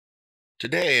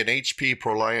Today, an HP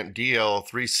Proliant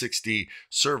DL360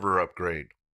 server upgrade.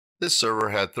 This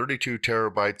server had 32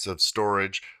 terabytes of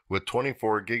storage with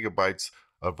 24 gigabytes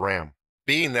of RAM.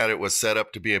 Being that it was set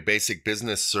up to be a basic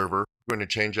business server, we're going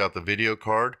to change out the video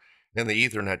card and the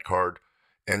Ethernet card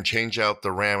and change out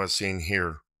the RAM as seen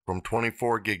here from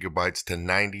 24 gigabytes to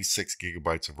 96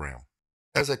 gigabytes of RAM.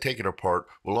 As I take it apart,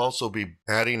 we'll also be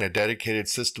adding a dedicated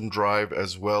system drive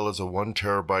as well as a 1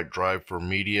 terabyte drive for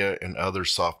media and other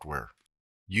software,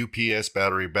 UPS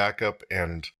battery backup,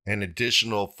 and an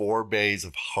additional 4 bays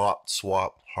of hot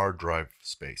swap hard drive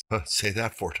space. Say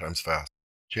that 4 times fast.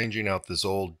 Changing out this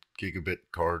old gigabit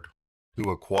card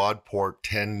to a quad port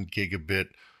 10 gigabit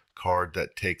card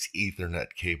that takes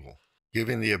Ethernet cable,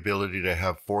 giving the ability to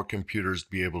have 4 computers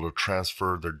be able to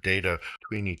transfer their data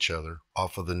between each other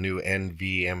off of the new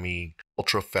NVMe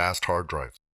ultra-fast hard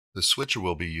drive. The switcher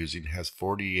we'll be using has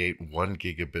 48 1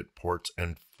 gigabit ports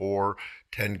and 4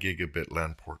 10 gigabit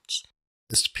LAN ports.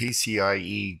 This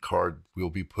PCIe card we'll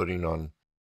be putting on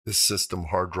this system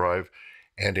hard drive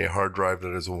and a hard drive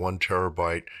that is a 1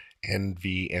 terabyte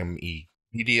NVMe.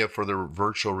 Media for the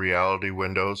virtual reality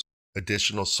windows,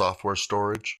 additional software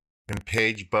storage, and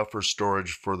page buffer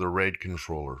storage for the RAID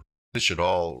controller. This should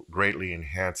all greatly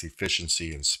enhance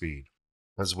efficiency and speed,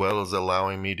 as well as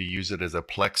allowing me to use it as a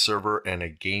Plex server and a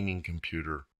gaming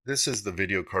computer. This is the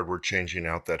video card we're changing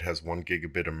out that has 1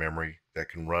 gigabit of memory that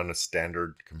can run a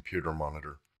standard computer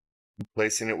monitor.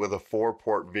 Replacing it with a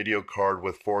 4-port video card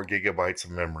with 4 gigabytes of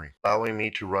memory, allowing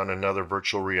me to run another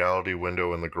virtual reality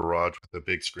window in the garage with a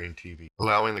big screen TV,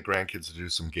 allowing the grandkids to do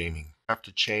some gaming. I have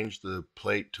to change the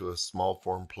plate to a small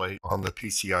form plate on the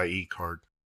PCIe card,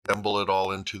 assemble it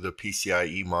all into the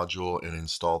PCIe module, and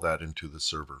install that into the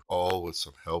server, all with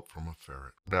some help from a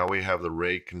ferret. Now we have the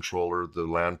RAID controller, the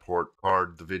LAN port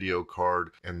card, the video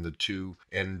card, and the 2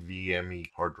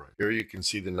 NVMe hard drive. Here you can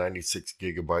see the 96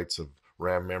 gigabytes of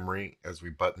RAM memory as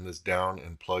we button this down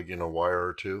and plug in a wire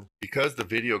or two. Because the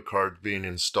video card is being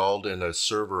installed in a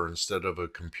server instead of a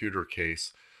computer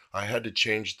case, I had to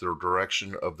change the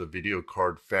direction of the video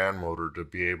card fan motor to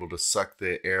be able to suck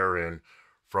the air in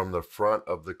from the front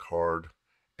of the card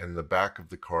and the back of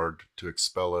the card to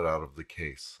expel it out of the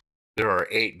case. There are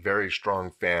 8 very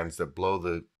strong fans that blow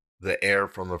the air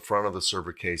from the front of the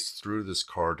server case through this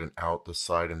card and out the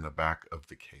side and the back of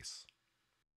the case.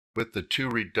 With the 2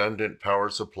 redundant power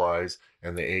supplies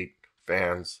and the 8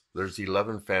 fans, there's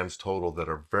 11 fans total that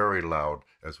are very loud.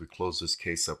 As we close this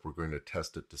case up, we're going to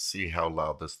test it to see how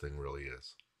loud this thing really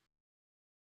is.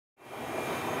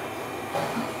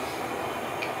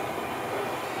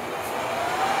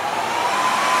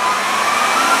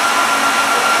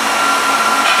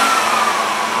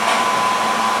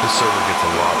 This server gets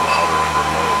a lot louder under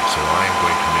load, so I am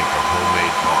going to make a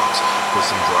homemade box with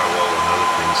some drywall and other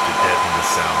things to deaden the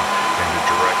sound and to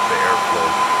direct the airflow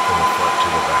from the front to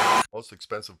the back. The most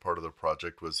expensive part of the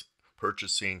project was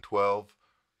purchasing 12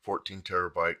 14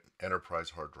 terabyte enterprise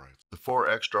hard drives. The 4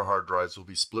 extra hard drives will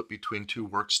be split between 2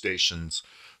 workstations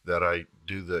that I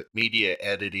do the media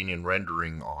editing and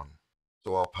rendering on.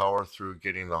 So I'll power through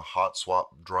getting the hot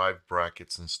swap drive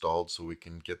brackets installed so we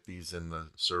can get these in the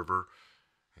server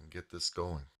and get this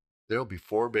going. There'll be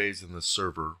 4 bays in the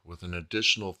server with an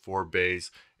additional 4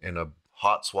 bays and a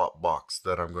hot swap box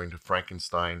that I'm going to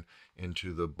Frankenstein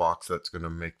into the box that's going to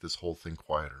make this whole thing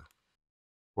quieter,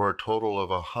 for a total of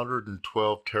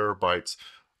 112 terabytes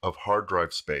of hard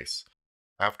drive space.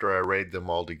 After I RAID them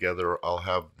all together, I'll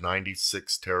have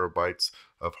 96 terabytes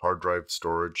of hard drive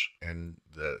storage and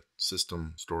the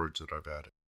system storage that I've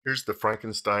added. Here's the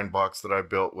Frankenstein box that I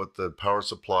built with the power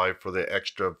supply for the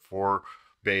extra 4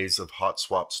 bays of hot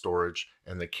swap storage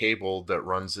and the cable that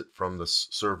runs it from the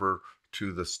server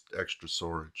to the extra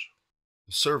storage.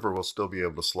 The server will still be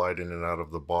able to slide in and out of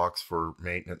the box for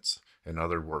maintenance and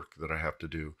other work that I have to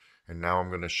do. And now I'm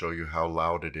going to show you how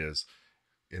loud it is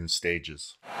in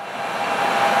stages.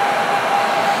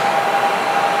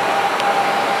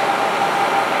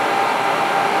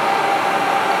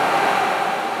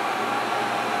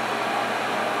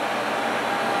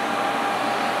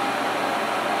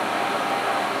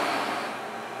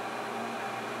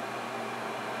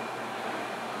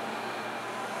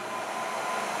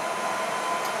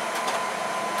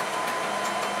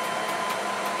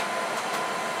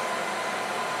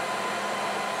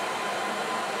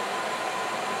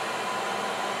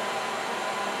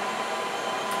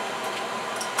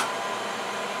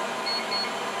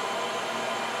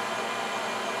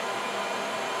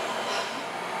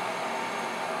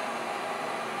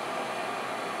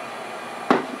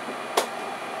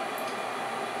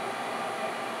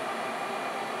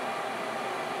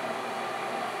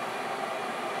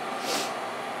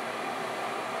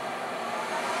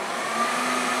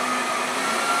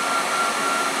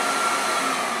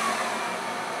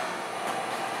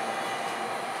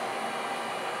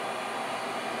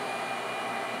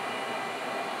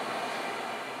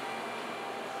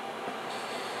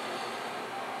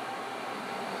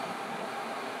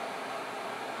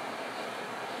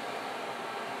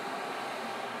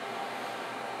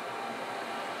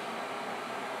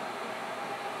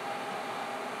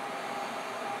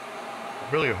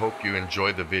 Really hope you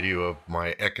enjoyed the video of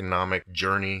my economic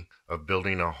journey of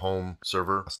building a home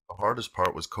server. The hardest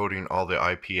part was coding all the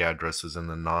IP addresses in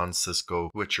the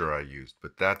non-Cisco switcher I used,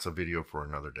 but that's a video for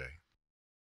another day.